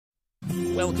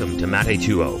Welcome to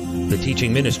Matheteuo, the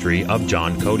teaching ministry of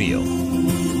John Codiel.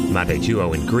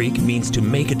 Matheteuo in Greek means to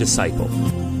make a disciple.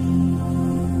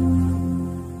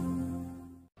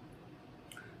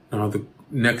 Now the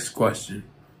next question.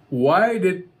 Why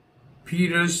did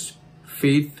Peter's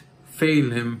faith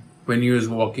fail him when he was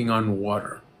walking on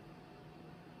water?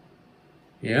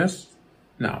 Yes?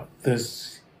 Now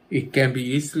it can be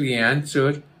easily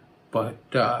answered, but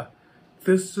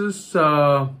this is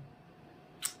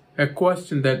a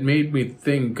question that made me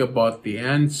think about the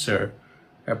answer,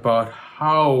 about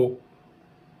how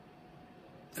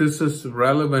this is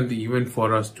relevant even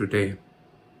for us today.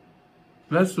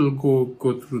 Let's go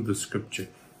through the scripture.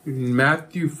 In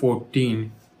Matthew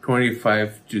 14,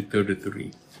 25 to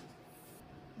 33.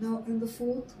 Now in the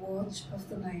fourth watch of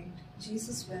the night,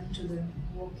 Jesus went to them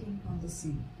walking on the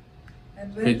sea.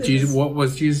 And when What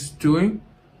was Jesus doing?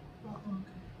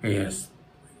 Yes.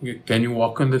 Can you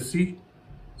walk on the sea?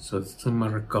 So it's a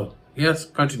miracle. Yes,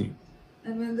 continue.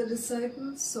 And when the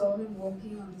disciples saw him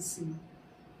walking on the sea,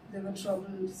 they were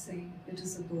troubled, saying, "It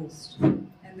is a ghost." And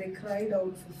they cried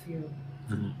out for fear.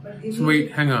 But So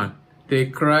wait, hang on. They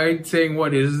cried saying,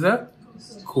 what is that?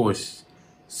 Ghost.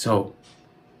 So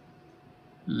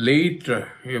later,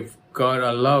 if God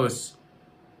allows,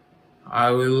 I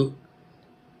will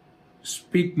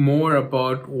speak more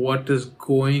about what is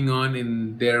going on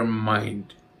in their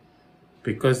mind,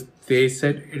 because they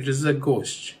said it is a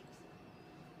ghost.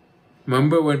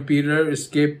 Remember when Peter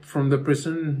escaped from the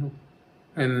prison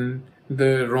and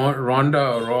the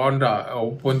Rhonda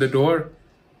opened the door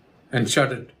and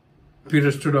shut it?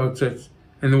 Peter stood outside,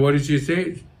 and what did she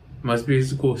say? Must be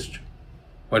his ghost.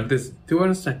 But do you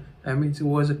understand? That means it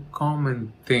was a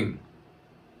common thing.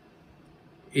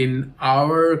 In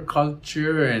our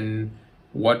culture and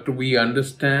what we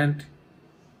understand,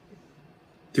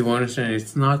 do you understand?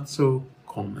 It's not so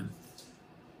common.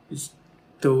 It's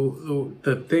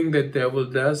the thing that the devil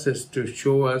does is to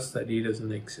show us that he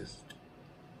doesn't exist.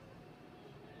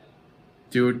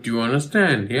 Do you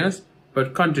understand? Yes?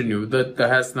 But continue. That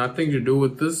has nothing to do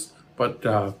with this. But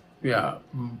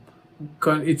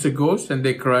it's a ghost, and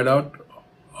they cried out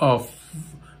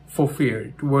for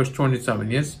fear. Verse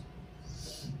 27, yes?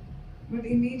 But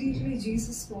immediately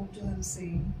Jesus spoke to them,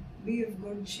 saying, "Be of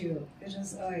good cheer, it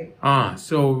is I."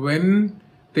 So when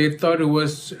they thought it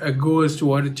was a ghost,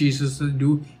 what did Jesus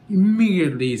do?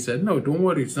 Immediately he said, "No, don't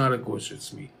worry, it's not a ghost,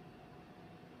 it's me."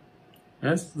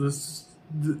 Yes,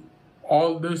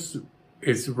 all this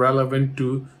is relevant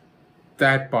to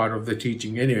that part of the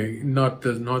teaching. Anyway, not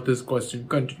this question.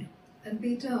 Continue. And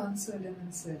Peter answered him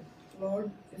and said,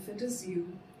 "Lord, if it is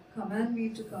you, command me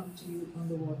to come to you on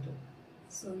the water."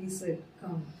 So he said,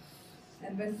 "Come."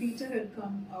 And when Peter had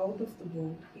come out of the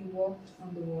boat, he walked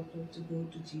on the water to go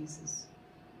to Jesus.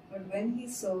 But when he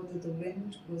saw that the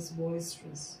wind was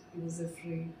boisterous, he was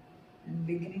afraid, and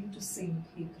beginning to sink,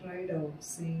 he cried out,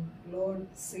 saying, "Lord,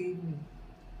 save me."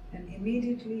 And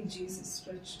immediately Jesus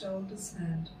stretched out his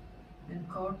hand and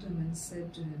caught him and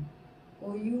said to him,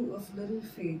 "O you of little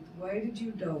faith, why did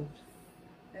you doubt?"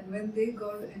 And when they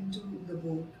got into the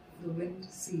boat, the wind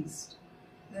ceased.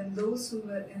 Then those who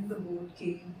were in the boat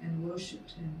came and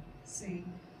worshipped him, saying,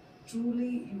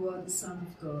 "Truly you are the Son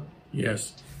of God."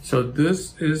 Yes. So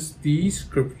this is the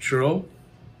scriptural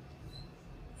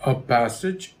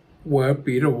passage where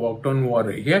Peter walked on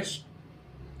water. Yes?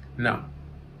 Now,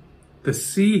 the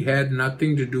sea had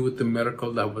nothing to do with the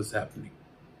miracle that was happening.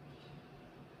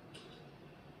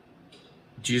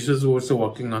 Jesus was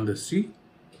walking on the sea.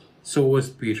 So was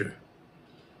Peter.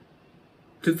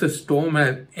 Did the storm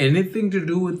have anything to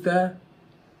do with that?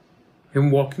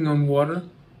 Him walking on water?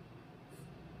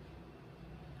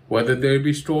 Whether there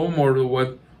be storm or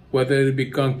whether it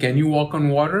become, can you walk on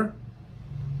water?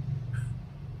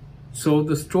 So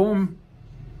the storm,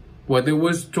 whether it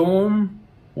was storm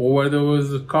or whether it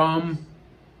was a calm,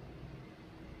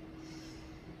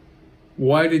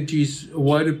 why did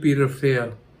Peter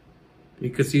fail?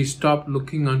 Because he stopped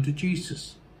looking unto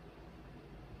Jesus.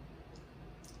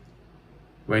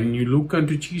 When you look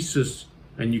unto Jesus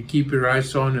and you keep your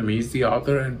eyes on him, he's the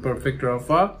author and perfecter of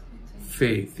our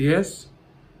faith. Yes?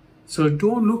 So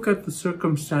don't look at the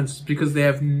circumstances, because they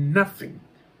have nothing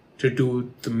to do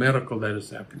with the miracle that is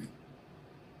happening.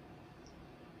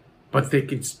 But they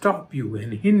can stop you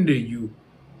and hinder you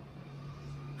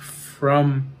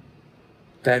from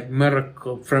that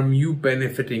miracle, from you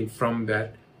benefiting from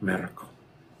that miracle.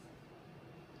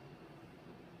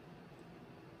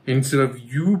 Instead of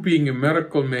you being a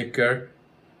miracle maker,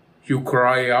 you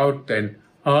cry out then,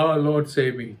 "Ah, Lord,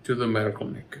 save me," to the miracle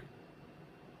maker.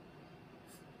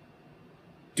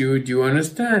 Do you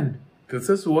understand? This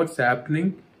is what's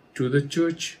happening to the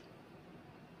church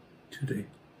today.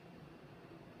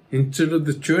 Instead of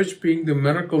the church being the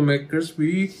miracle makers,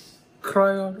 we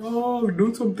cry out, oh,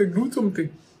 do something, do something,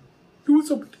 do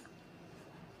something.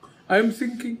 I'm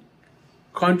thinking,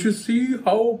 can't you see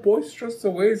how boisterous the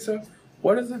waves are?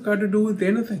 What has that got to do with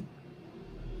anything?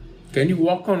 Can you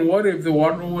walk on water if the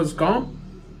water was calm?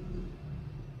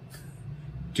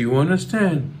 Do you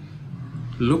understand?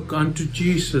 Look unto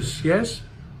Jesus, yes?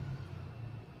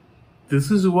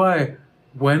 This is why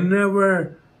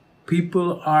whenever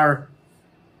people are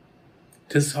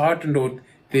disheartened or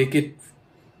they get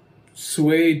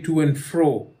swayed to and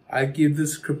fro, I give the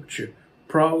scripture,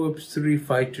 Proverbs 3,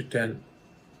 5-10.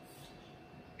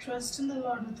 Trust in the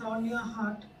Lord with all your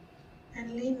heart,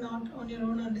 and lean not on your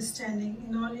own understanding.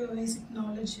 In all your ways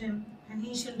acknowledge him, and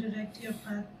he shall direct your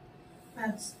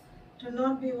paths. Do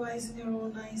not be wise in your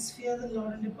own eyes. Fear the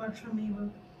Lord and depart from evil.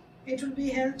 It will be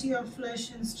health to your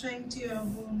flesh and strength to your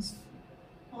bones.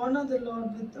 Honor the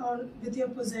Lord with your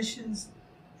possessions,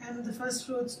 and the first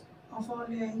fruits of all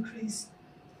your increase.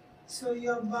 So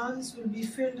your barns will be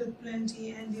filled with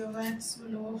plenty, and your vats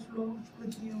will overflow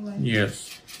with new wine.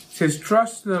 Yes. It says,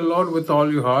 trust in the Lord with all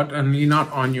your heart and lean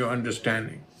not on your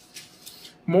understanding.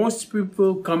 Most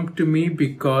people come to me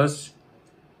because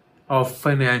of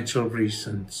financial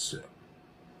reasons.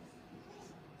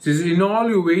 It says, in all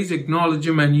your ways acknowledge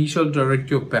him, and he shall direct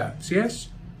your paths. Yes?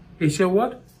 He shall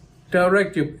what?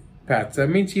 Direct your paths. That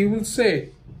means he will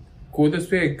say, go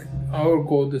this way or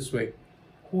go this way.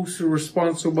 Whose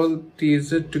responsibility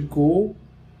is it to go?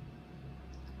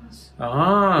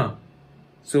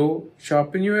 So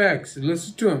sharpen your axe.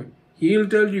 Listen to him. He'll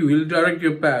tell you. He'll direct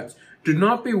your paths. Do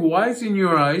not be wise in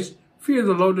your eyes. Fear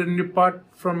the Lord and depart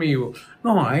from evil.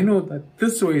 No, I know that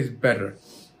this way is better.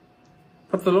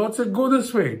 But the Lord said, go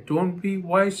this way. Don't be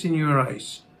wise in your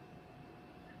eyes.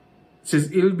 It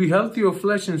says, it will be health to your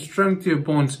flesh and strength to your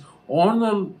bones.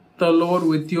 Honor the Lord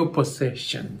with your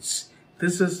possessions.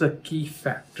 This is a key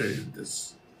factor in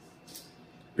this,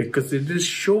 because it is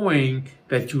showing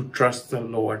that you trust the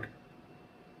Lord.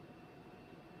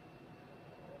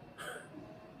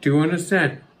 Do you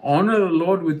understand? Honor the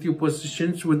Lord with your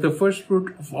possessions, with the first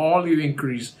fruit of all your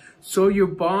increase. So your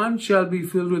barn shall be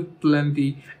filled with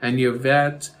plenty, and your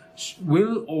vats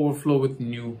will overflow with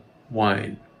new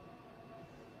wine.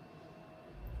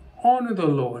 Honor the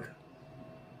Lord.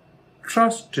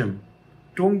 Trust him.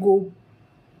 Don't go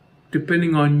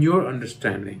depending on your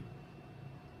understanding.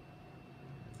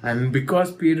 And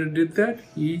because Peter did that,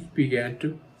 he began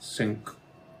to sink.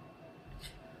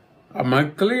 Am I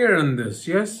clear on this?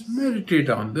 Yes? Meditate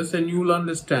on this and you will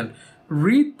understand.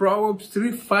 Read Proverbs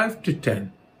 3,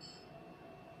 5-10.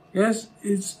 Yes?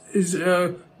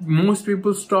 Most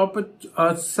people stop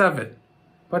at 7.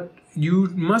 But you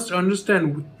must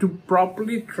understand, to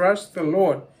properly trust the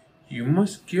Lord, you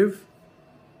must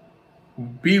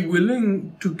be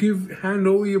willing to hand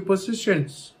over your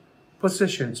possessions.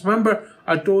 Remember,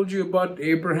 I told you about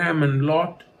Abraham and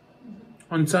Lot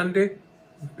on Sunday?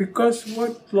 Because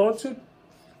what Lot said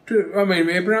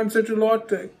Abraham said to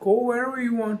Lot, go wherever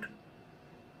you want.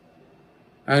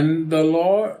 And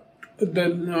Lot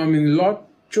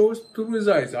chose through his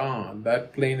eyes.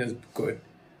 That plain is good.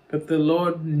 But the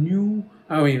Lord knew,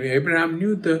 Abraham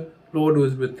knew the Lord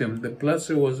was with him. The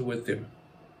blesser was with him.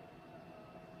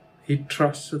 He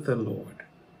trusted the Lord.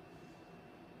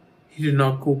 He did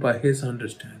not go by his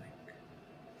understanding,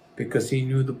 because he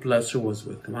knew the blesser was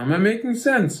with him. Am I making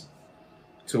sense?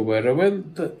 So wherever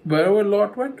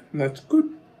Lot went, that's good.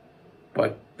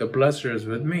 But the blesser is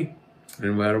with me.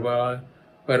 And wherever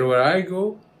I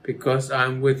go, because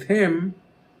I'm with him,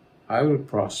 I will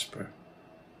prosper.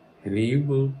 And he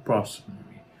will prosper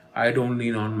me. I don't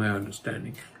lean on my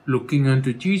understanding. Looking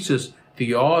unto Jesus,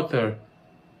 the author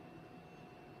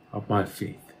of my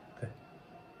faith, the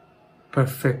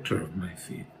perfecter of my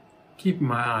faith. Keep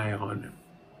my eye on him.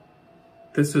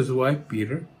 This is why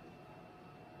Peter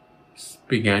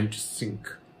began to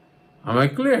sink. Am I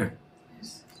clear?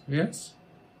 Yes?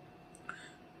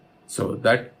 So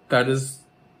that is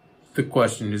the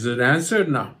question. Is it answered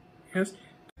now? Yes?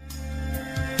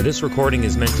 This recording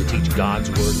is meant to teach God's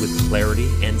Word with clarity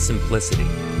and simplicity.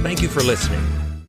 Thank you for listening.